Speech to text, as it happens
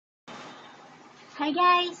Hi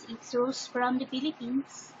guys, it's Rose from the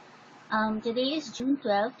Philippines. Today is June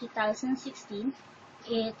 12, 2016.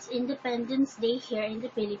 It's Independence Day here in the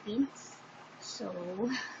Philippines. So,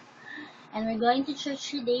 and we're going to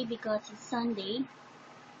church today because it's Sunday.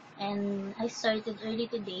 And I started early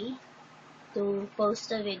today to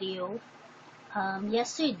post a video.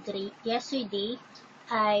 Yesterday,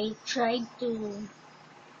 I tried to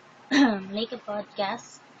make a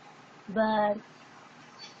podcast, but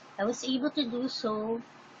I was able to do so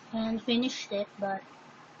and finished it, but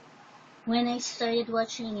when I started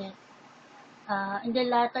watching it, in the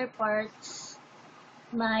latter parts,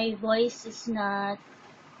 my voice is not,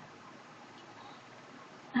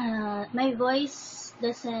 my voice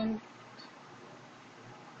doesn't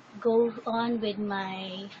go on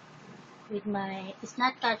it's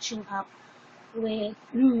not catching up with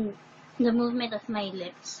the movement of my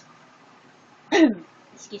lips.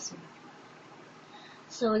 Excuse me.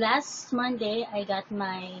 So last Monday, I got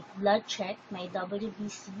my blood check, my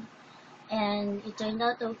WBC, and it turned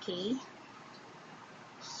out okay.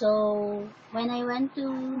 So when I went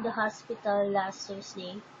to the hospital last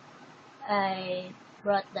Thursday, I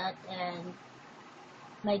brought that and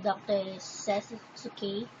my doctor says it's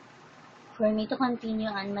okay for me to continue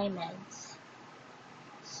on my meds.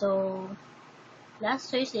 So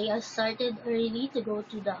last Thursday, I started early to go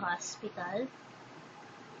to the hospital.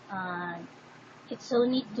 It's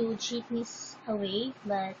only 2 jeepneys away,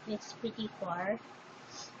 but it's pretty far.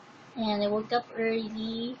 And I woke up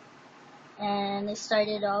early and I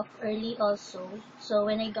started off early also. So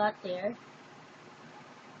when I got there,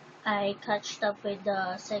 I catched up with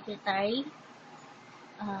the secretary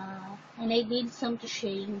and I did some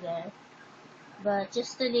crocheting there, but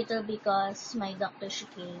just a little because my doctor, she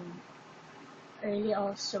came early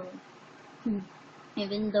also,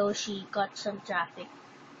 even though she caught some traffic.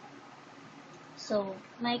 So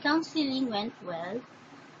my counseling went well,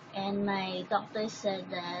 and my doctor said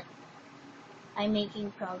that I'm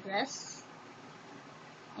making progress,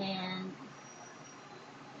 and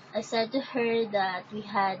I said to her that we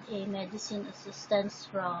had a medicine assistance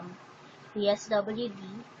from the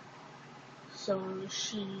SWD, so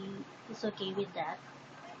she is okay with that.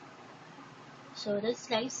 So that's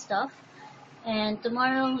life stuff. And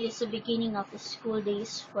tomorrow is the beginning of the school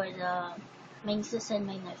days for my nieces and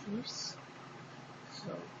my nephews.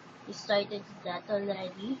 So we started that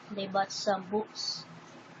already. They bought some books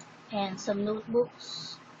and some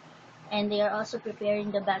notebooks. And they are also preparing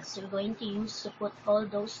the bags they're going to use to put all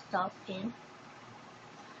those stuff in.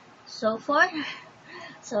 So for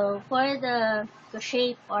the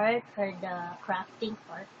crochet part or the crafting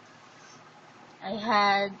part, I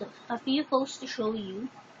had a few posts to show you.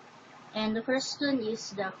 And the first one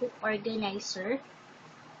is the hoop organizer.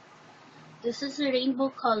 This is a rainbow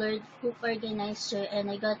colored hoop organizer, and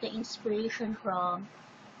I got the inspiration from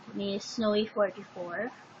Miss Snowy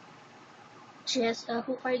 44. She has a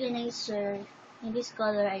hoop organizer in this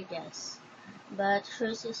color, I guess, but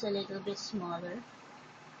hers is a little bit smaller.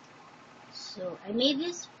 So I made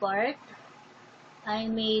this part. I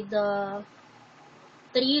made 3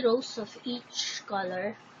 rows of each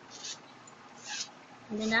color.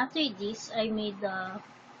 And then after this, I made the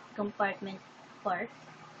compartment part.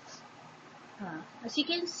 As you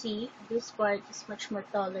can see, this part is much more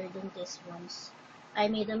taller than this one's. I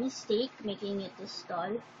made a mistake making it this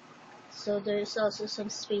tall. So there's also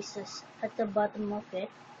some spaces at the bottom of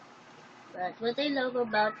it. But what I love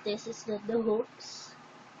about this is that the hooks,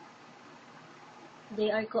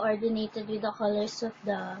 they are coordinated with the colors of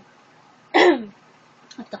the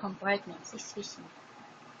of the compartments, excuse me.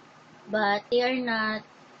 But they are not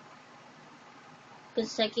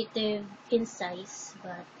consecutive in size,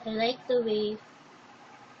 but I like the way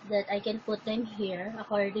that I can put them here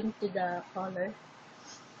according to the color.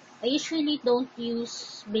 I usually don't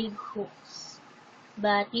use big hooks,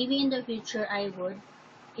 but maybe in the future I would,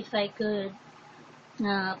 if I could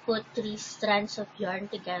put 3 strands of yarn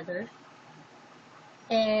together.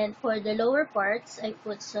 And for the lower parts, I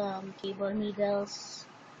put some cable needles,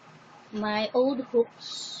 my old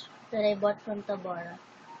hooks that I bought from Tabora.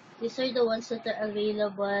 These are the ones that are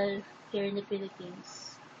available here in the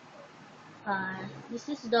Philippines. This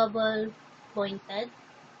is double pointed,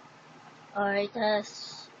 or it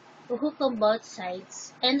has a hook on both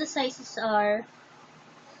sides, and the sizes are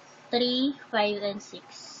 3, 5, and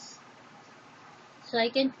 6. So I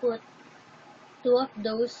can put 2 of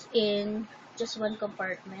those in just one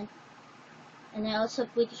compartment. And I also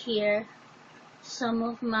put here some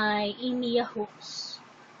of my EMEA hooks,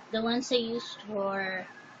 the ones I used for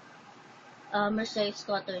mercerized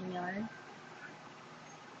cotton yarn.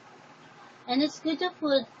 And it's good to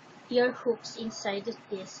put your hooks inside of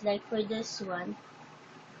this. Like for this one,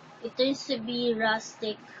 it turns to be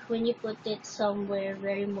rustic when you put it somewhere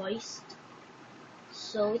very moist.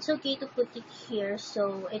 So it's okay to put it here,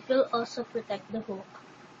 so it will also protect the hook.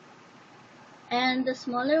 And the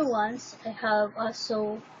smaller ones, I have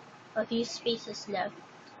also a few spaces left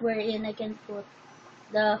wherein I can put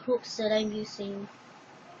the hooks that I'm using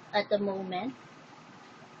at the moment.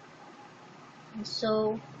 And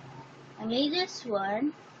so I made this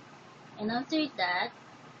one, and after that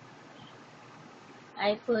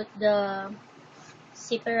I put the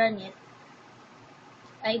zipper on it.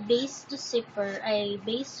 I based the zipper, I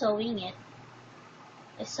base sewing it.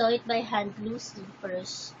 I sew it by hand loosely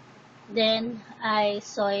first, then I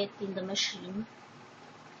sew it in the machine.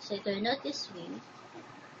 So it turned out this way.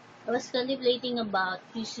 I was contemplating about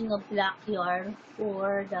using a black yarn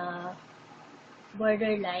for the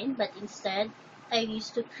borderline, but instead I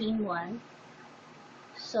used a cream one,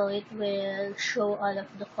 so it will show all of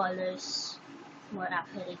the colors more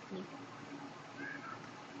accurately.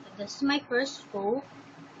 This is my first fold,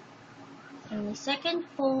 and my second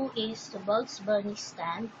fold is the Bugs Bunny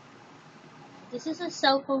stand. This is a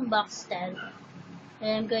cell phone box stand,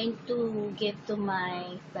 and I'm going to give to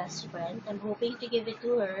my best friend. I'm hoping to give it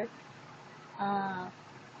to her.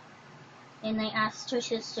 And I asked her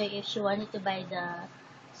sister if she wanted to buy the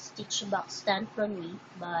stitch box stand from me,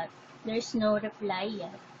 but there's no reply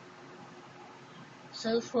yet.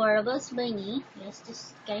 So for a Bugs Bunny, there's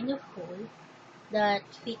this kind of hole that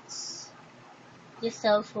fits the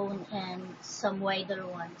cell phone and some wider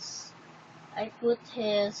ones. I put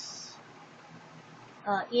his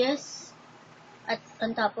ears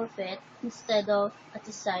on top of it instead of at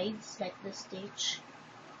the sides like the stitch.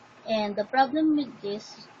 And the problem with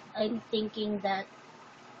this, I'm thinking that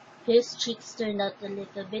his cheeks turned out a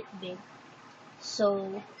little bit big,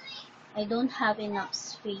 so I don't have enough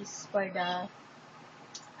space for the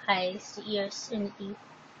eyes, the ears, and the teeth.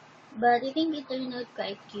 But I think it turned out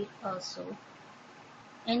quite cute also.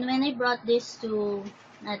 And when I brought this to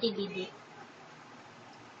Ate Didi,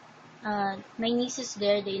 my nieces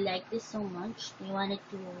there, they like this so much. They wanted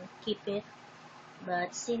to keep it,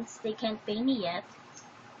 but since they can't pay me yet,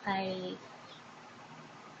 I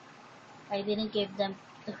didn't give them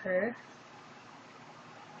to her.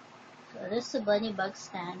 So this is the bunny bug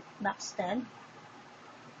stand, box stand.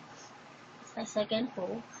 It's my second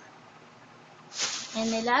fold. And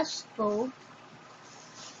my last fold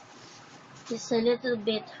is a little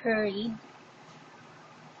bit hurried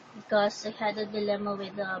because I had a dilemma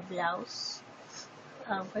with the blouse.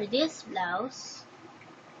 For this blouse,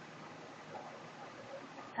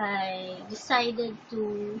 I decided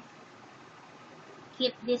to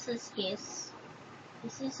keep this as is.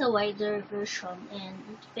 This is a wider version and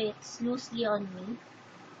it fits loosely on me.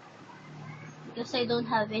 Because I don't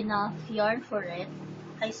have enough yarn for it,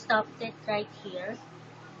 I stopped it right here.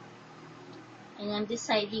 And I'm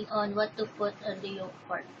deciding on what to put on the yoke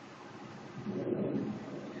part.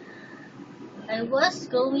 I was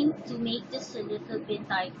going to make this a little bit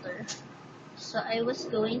tighter. So I was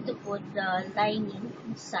going to put the lining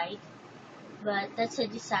inside. But that's a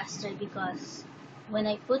disaster because when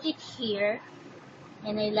I put it here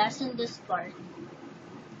and I lasten this part,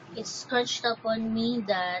 it scrunched up on me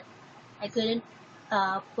that I couldn't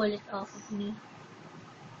pull it off of me.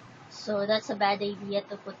 So that's a bad idea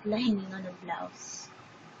to put lining on a blouse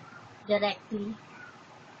directly.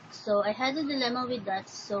 So I had a dilemma with that,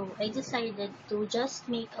 so I decided to just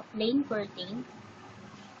make a plain curtain.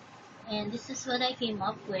 And this is what I came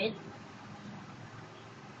up with.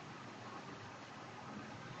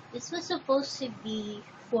 This was supposed to be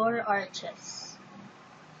 4 arches,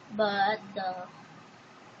 but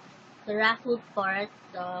the raffled part,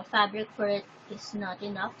 the fabric for it is not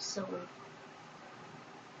enough, so it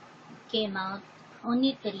came out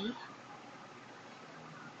only 3.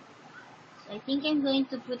 So I think I'm going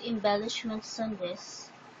to put embellishments on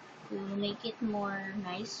this to make it more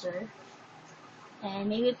nicer, and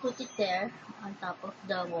maybe put it there on top of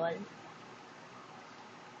the wall.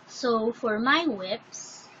 So for my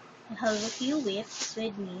whips, I have a few whips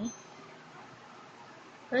with me.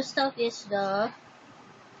 First off is the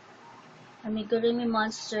amigurumi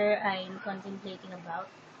monster I'm contemplating about.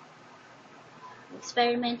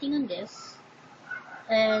 Experimenting on this.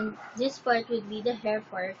 And this part would be the hair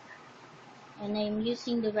part. And I'm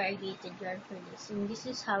using the variegated yarn for this. And this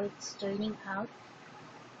is how it's turning out.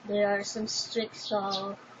 There are some streaks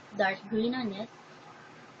of dark green on it.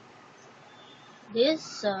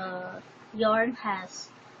 This yarn has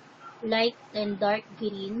light and dark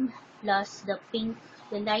green plus the pink,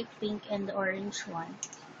 the light pink and the orange one.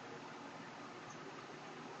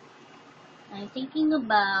 I'm thinking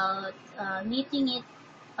about knitting it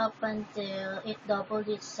up until it doubled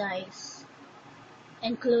its size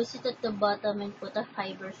and close it at the bottom and put a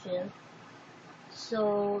fiber fill.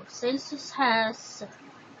 So since this has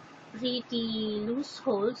pretty loose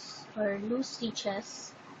holes or loose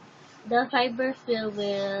stitches, the fiber fill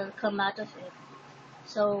will come out of it.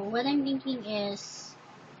 So what I'm thinking is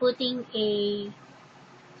putting a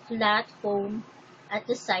flat foam at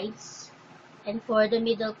the sides, and for the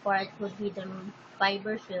middle part would be the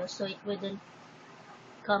fiber fill so it wouldn't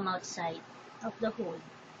come outside of the hole.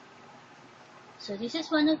 So this is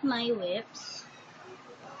one of my whips,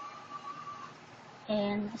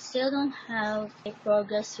 and I still don't have a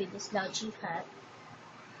progress with this slouchy hat.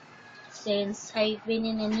 Since I've been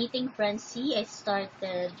in a knitting frenzy, I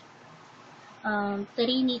started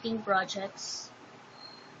 3 knitting projects.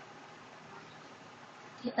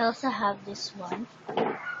 I also have this one.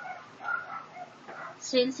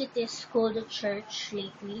 Since it is cold at church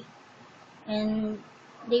lately, and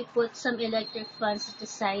they put some electric fans at the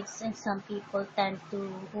sides and some people tend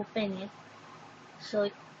to open it, so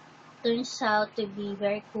it turns out to be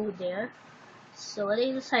very cool there. So what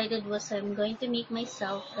I decided was I'm going to make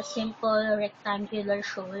myself a simple rectangular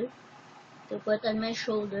shawl to put on my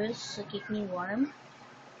shoulders to keep me warm.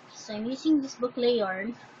 So I'm using this boucle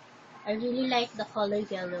yarn. I really like the color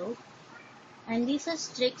yellow, and this has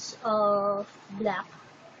streaks of black.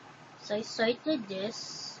 So I started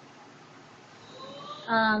this.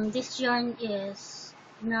 This yarn is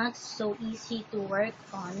not so easy to work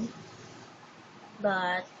on,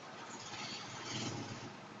 but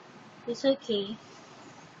it's okay.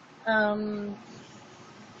 I'm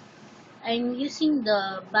using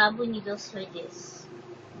the bamboo needles for this.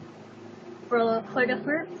 For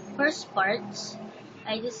the first parts,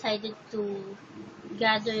 I decided to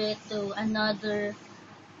gather it to another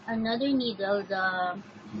needle, the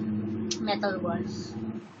metal ones.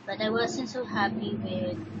 But I wasn't so happy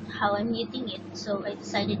with how I'm knitting it, so I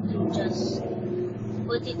decided to just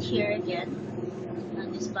put it here again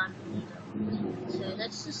on this bamboo needle. So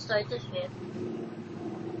let's just start it with.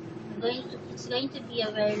 It's going to be a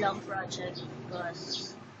very long project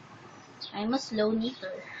because I'm a slow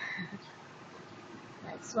knitter.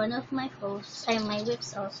 That's one of my my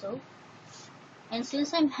whips also. And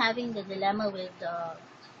since I'm having the dilemma with the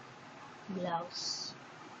blouse,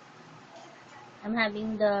 I'm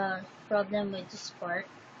having the problem with this part,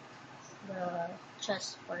 the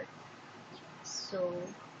chest part. So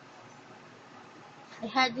I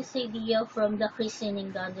had this idea from the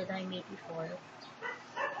christening gown that I made before.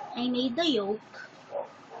 I made the yoke.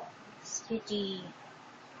 It's pretty.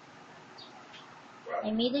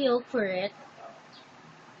 I made the yoke for it,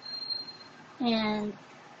 and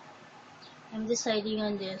I'm deciding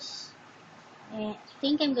on this. I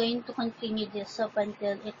think I'm going to continue this up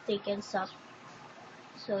until it thickens up,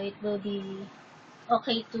 so it will be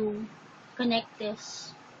okay to connect it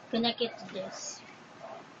to this.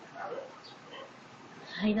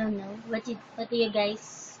 I don't know. What do you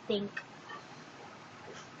guys think?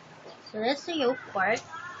 So that's the yolk part,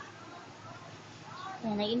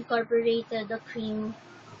 and I incorporated the cream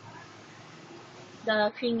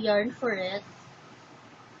yarn for it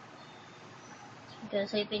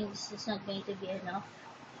because I think this is not going to be enough.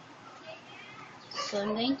 So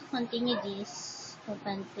I'm going to continue this up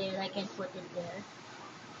until I can put it there.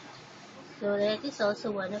 So that is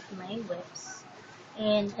also one of my whips,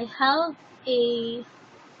 and I have a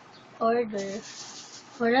order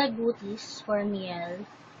for a booties for Miel,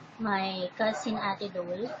 my cousin Ate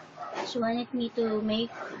Dole. She wanted me to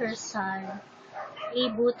make her son a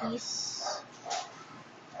booties,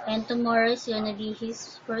 and tomorrow is gonna be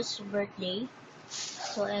his first birthday.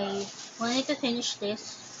 So I wanted to finish this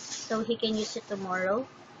so he can use it tomorrow.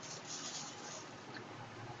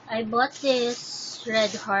 I bought this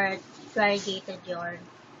red heart variegated yarn,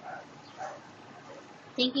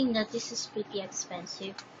 thinking that this is pretty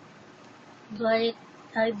expensive. But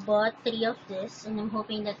I bought 3 of this, and I'm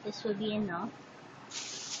hoping that this will be enough.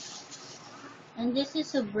 And this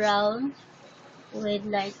is a brown with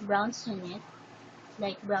light browns in it,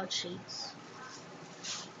 light brown shades.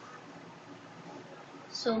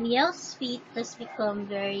 So Miel's feet has become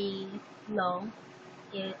very long.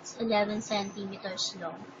 It's 11 centimeters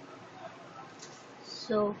long.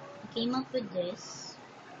 So I came up with this.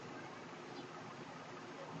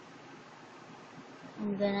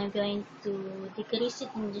 And then I'm going to decrease it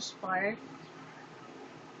in this part.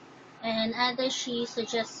 And other she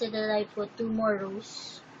suggested that I put 2 more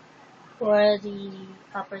rows for the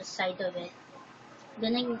upper side of it.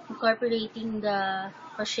 Then I'm incorporating the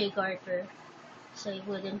crochet garter so it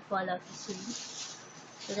wouldn't fall out easily.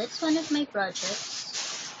 So that's one of my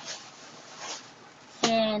projects.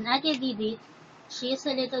 When Ate did it, she is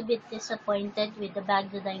a little bit disappointed with the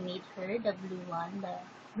bag that I made her, the blue one, the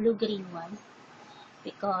blue-green one,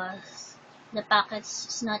 because the packets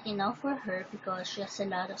is not enough for her because she has a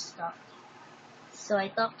lot of stuff. So I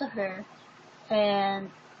talked to her,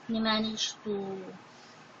 and we managed to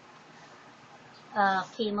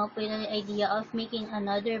came up with an idea of making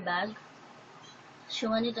another bag. She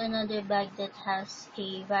wanted another bag that has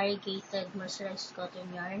a variegated mercerized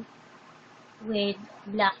cotton yarn with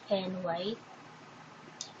black and white.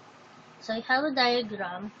 So I have a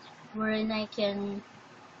diagram wherein I can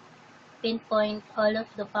pinpoint all of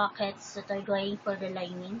the pockets that are going for the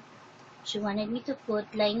lining. She wanted me to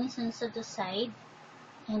put linings on the side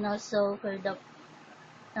and also for the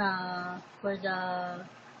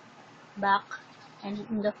back and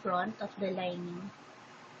in the front of the lining.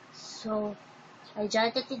 So I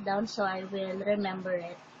jotted it down so I will remember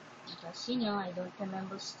it, because I don't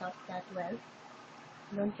remember stuff that well.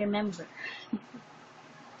 I don't remember.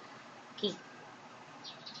 Okay.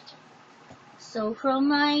 So from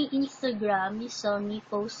my Instagram, you saw me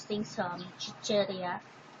posting some chitchats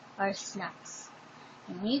or snacks.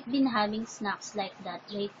 And we've been having snacks like that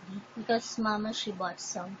lately because Mama, she bought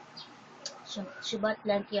some. She bought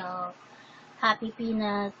plenty of Happy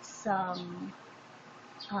Peanuts, some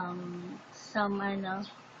some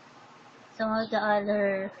of the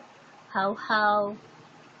other how.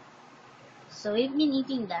 So we've been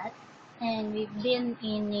eating that, and we've been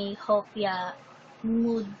in a hopia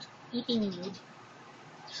eating mood.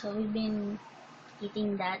 So we've been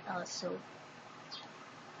eating that also.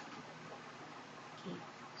 Okay.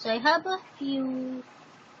 So I have a few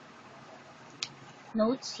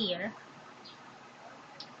notes here.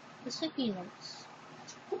 Just a few notes.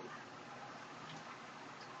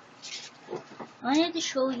 I wanted to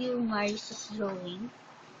show you Marius' drawing.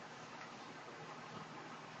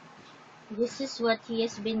 This is what he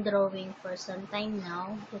has been drawing for some time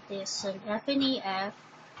now. It is an FNAF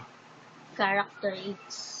character.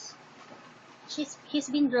 He's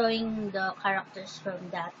been drawing the characters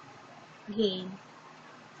from that game.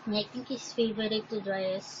 And I think his favorite to draw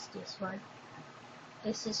is this one.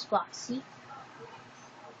 This is Foxy.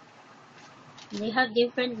 They have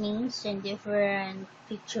different names and different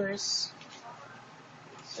pictures.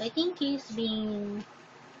 So I think he's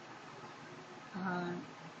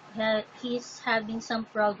having some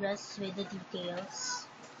progress with the details.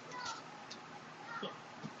 Okay.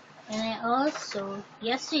 And I also,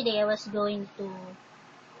 yesterday I was going to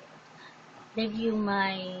review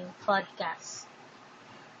my podcast.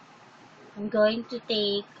 I was going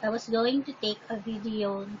to take a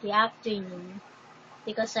video in the afternoon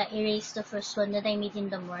because I erased the first one that I made in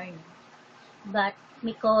the morning. But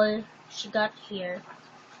Nicole, she got here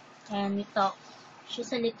and we talked.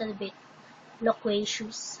 She's a little bit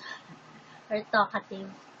loquacious or talkative.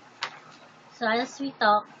 So as we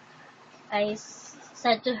talked, I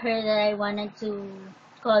said to her that I wanted to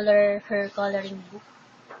color her coloring book.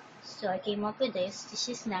 So I came up with this. This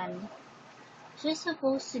is Nami. She's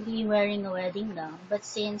supposed to be wearing a wedding gown, but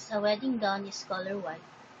since a wedding gown is color white,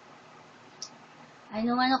 I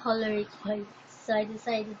don't want to color it white, so I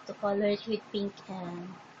decided to color it with pink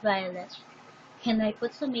and violet. And I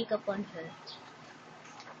put some makeup on her.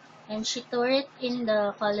 And she tore it in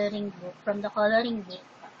the coloring book, from the coloring book,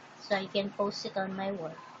 so I can post it on my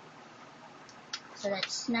wall. So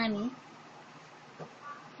that's Nami.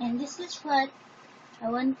 And this is what I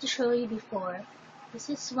wanted to show you before. This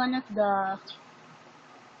is one of the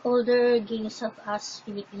older games of us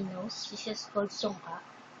Filipinos. This is called Songka.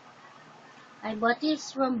 I bought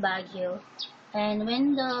this from Baguio, and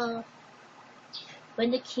when the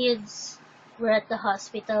kids were at the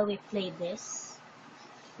hospital, we played this.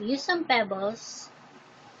 We used some pebbles,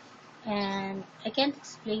 and I can't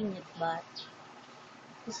explain it, but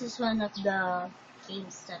this is one of the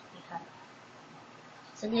games that we have.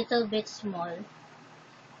 It's a little bit small.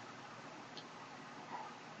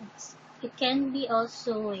 It can be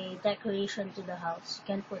also a decoration to the house.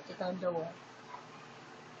 You can put it on the wall.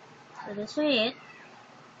 So that's it.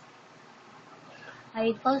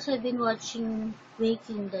 I've also been watching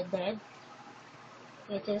Waking the Dead.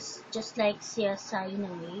 It is just like CSI in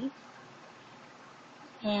a way.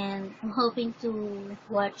 And I'm hoping to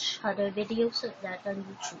watch other videos of that on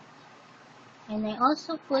YouTube. And I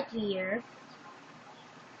also put here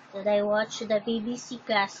that I watched the BBC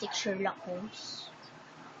classic Sherlock Holmes.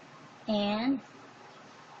 And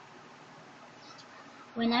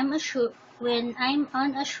when I'm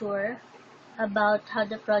unsure about how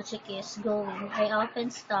the project is going, I often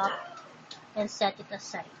stop and set it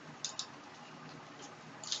aside.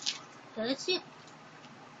 So that's it.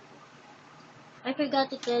 I forgot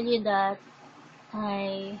to tell you that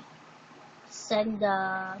I send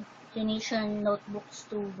the donation notebooks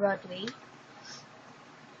to Broadway,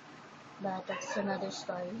 but that's another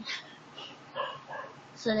story.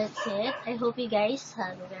 So that's it. I hope you guys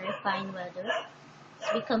have a very fine weather.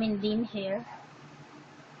 It's becoming dim here,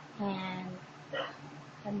 and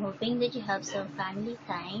I'm hoping that you have some family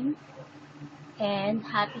time, and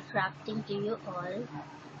happy crafting to you all.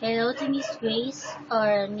 Hello to Miss Grace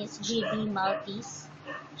or Miss GB Maltese.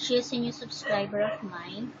 She is a new subscriber of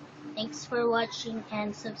mine. Thanks for watching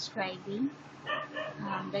and subscribing.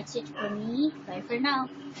 That's it for me. Bye for now.